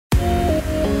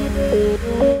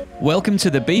Welcome to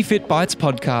the BeFit Bites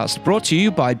podcast, brought to you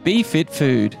by BeFit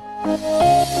Food.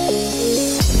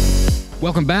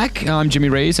 Welcome back. I'm Jimmy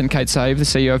Rees, and Kate Save, the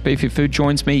CEO of BeFit Food,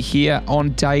 joins me here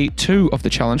on day 2 of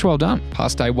the challenge. Well done.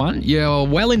 Past day 1. You're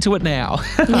well into it now.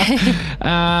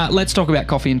 Let's talk about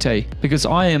coffee and tea, because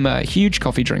I am a huge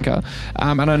coffee drinker,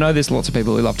 and I know there's lots of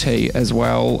people who love tea as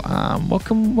well. What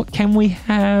can we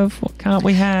have? What can't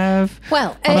we have?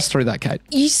 Well, run us through that, Kate.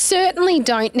 You certainly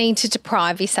don't need to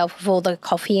deprive yourself of all the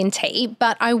coffee and tea,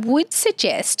 but I would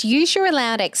suggest use your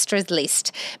allowed extras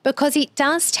list, because it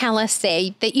does tell us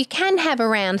there that you can have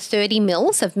around 30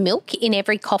 mils of milk in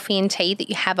every coffee and tea that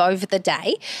you have over the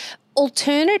day.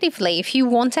 Alternatively, if you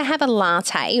want to have a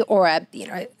latte or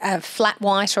a flat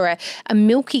white or a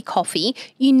milky coffee,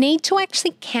 you need to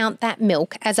actually count that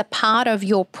milk as a part of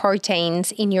your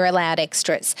proteins in your allowed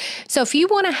extras. So if you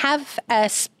want to have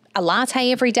a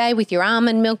latte every day with your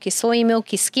almond milk, your soy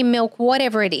milk, your skim milk,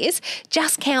 whatever it is,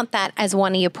 just count that as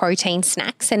one of your protein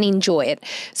snacks and enjoy it.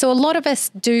 So a lot of us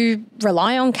do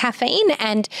rely on caffeine,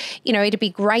 and, it'd be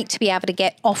great to be able to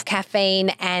get off caffeine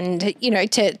and,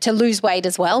 to lose weight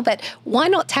as well. But why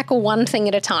not tackle one thing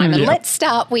at a time? And let's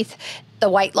start with the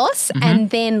weight loss,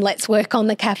 and then let's work on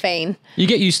the caffeine. You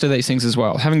get used to these things as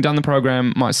well. Having done the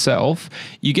program myself,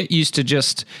 you get used to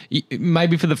just,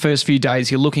 maybe for the first few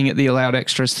days, you're looking at the allowed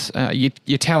extras,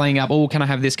 you're tallying up, can I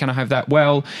have this, can I have that?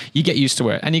 Well, you get used to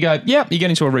it, and you go, you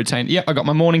get into a routine. I got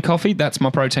my morning coffee, that's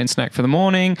my protein snack for the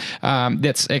morning,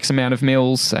 that's X amount of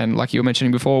mils, and like you were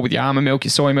mentioning before, with your almond milk, your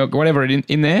soy milk, whatever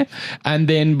in there, and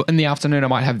then in the afternoon I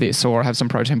might have this, or have some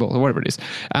protein balls, or whatever it is.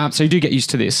 So you do get used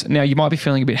to this. Now, you might be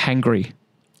feeling a bit hangry.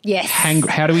 Yes.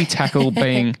 How do we tackle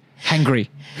being hangry?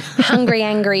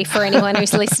 Angry for anyone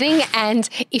who's listening. And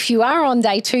if you are on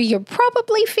day 2, you're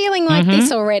probably feeling like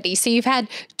this already. So you've had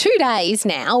 2 days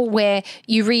now where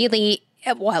you really,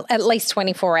 at least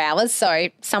 24 hours, so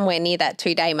somewhere near that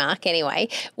 2-day mark anyway,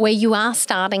 where you are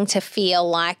starting to feel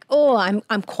like,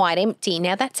 I'm quite empty.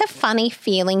 Now, that's a funny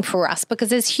feeling for us,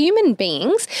 because as human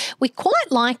beings, we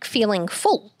quite like feeling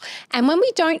full. And when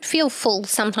we don't feel full,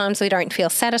 sometimes we don't feel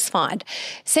satisfied.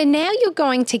 So now you're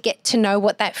going to get to know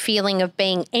what that feeling of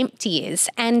being empty is.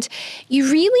 And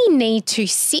you really need to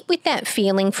sit with that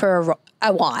feeling for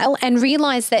a while and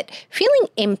realize that feeling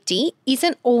empty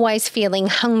isn't always feeling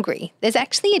hungry. There's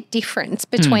actually a difference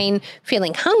between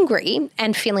feeling hungry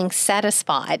and feeling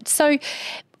satisfied. So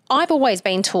I've always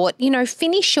been taught,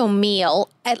 finish your meal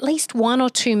at least 1 or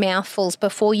 2 mouthfuls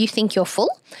before you think you're full.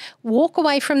 Walk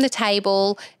away from the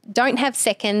table, don't have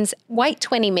seconds, wait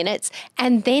 20 minutes,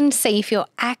 and then see if you're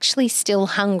actually still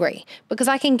hungry. Because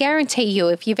I can guarantee you,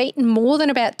 if you've eaten more than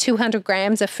about 200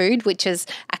 grams of food, which is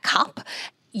a cup,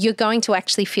 you're going to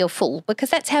actually feel full, because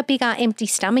that's how big our empty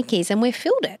stomach is, and we've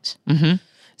filled it.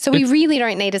 So we really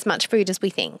don't need as much food as we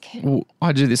think. Well,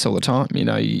 I do this all the time.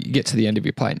 You get to the end of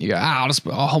your plate and you go,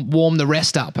 I'll warm the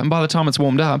rest up. And by the time it's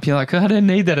warmed up, you're like, I don't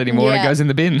need that anymore. Yeah. And it goes in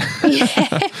the bin.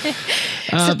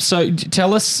 So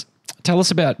tell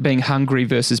us about being hungry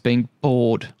versus being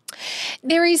bored.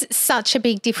 There is such a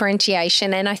big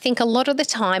differentiation, and I think a lot of the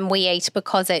time we eat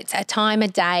because it's a time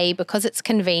of day, because it's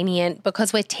convenient,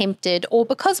 because we're tempted, or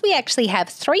because we actually have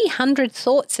 300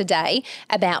 thoughts a day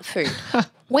about food.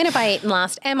 When have I eaten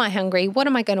last? Am I hungry? What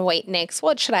am I going to eat next?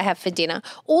 What should I have for dinner?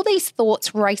 All these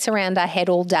thoughts race around our head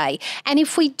all day. And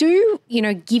if we do,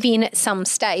 give in at some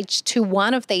stage to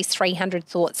one of these 300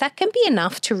 thoughts, that can be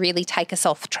enough to really take us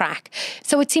off track.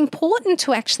 So it's important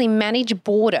to actually manage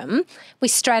boredom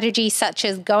with strategies such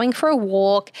as going for a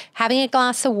walk, having a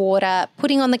glass of water,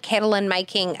 putting on the kettle and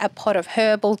making a pot of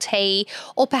herbal tea,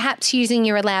 or perhaps using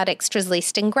your allowed extras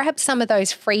list and grab some of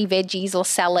those free veggies or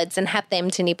salads and have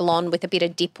them to nibble on with a bit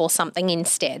of dip or something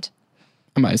instead.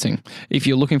 Amazing. If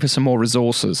you're looking for some more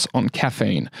resources on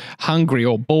caffeine, hungry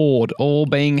or bored, or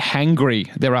being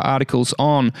hangry, there are articles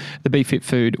on the BeFit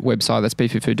Food website. That's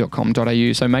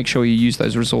befitfood.com.au. So make sure you use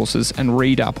those resources and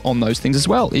read up on those things as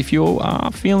well if you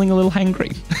are feeling a little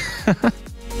hangry.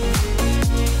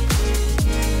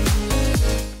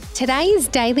 Today's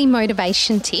daily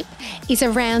motivation tip is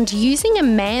around using a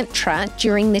mantra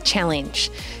during the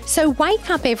challenge. So wake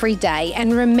up every day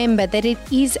and remember that it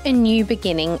is a new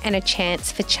beginning and a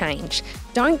chance for change.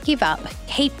 Don't give up.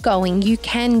 Keep going. You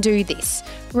can do this.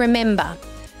 Remember,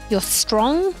 you're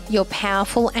strong, you're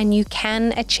powerful, and you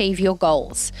can achieve your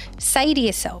goals. Say to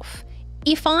yourself,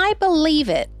 if I believe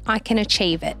it, I can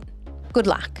achieve it. Good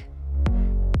luck.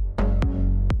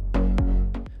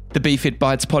 The BeFit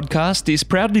Bites podcast is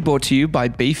proudly brought to you by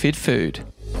BeFit Food.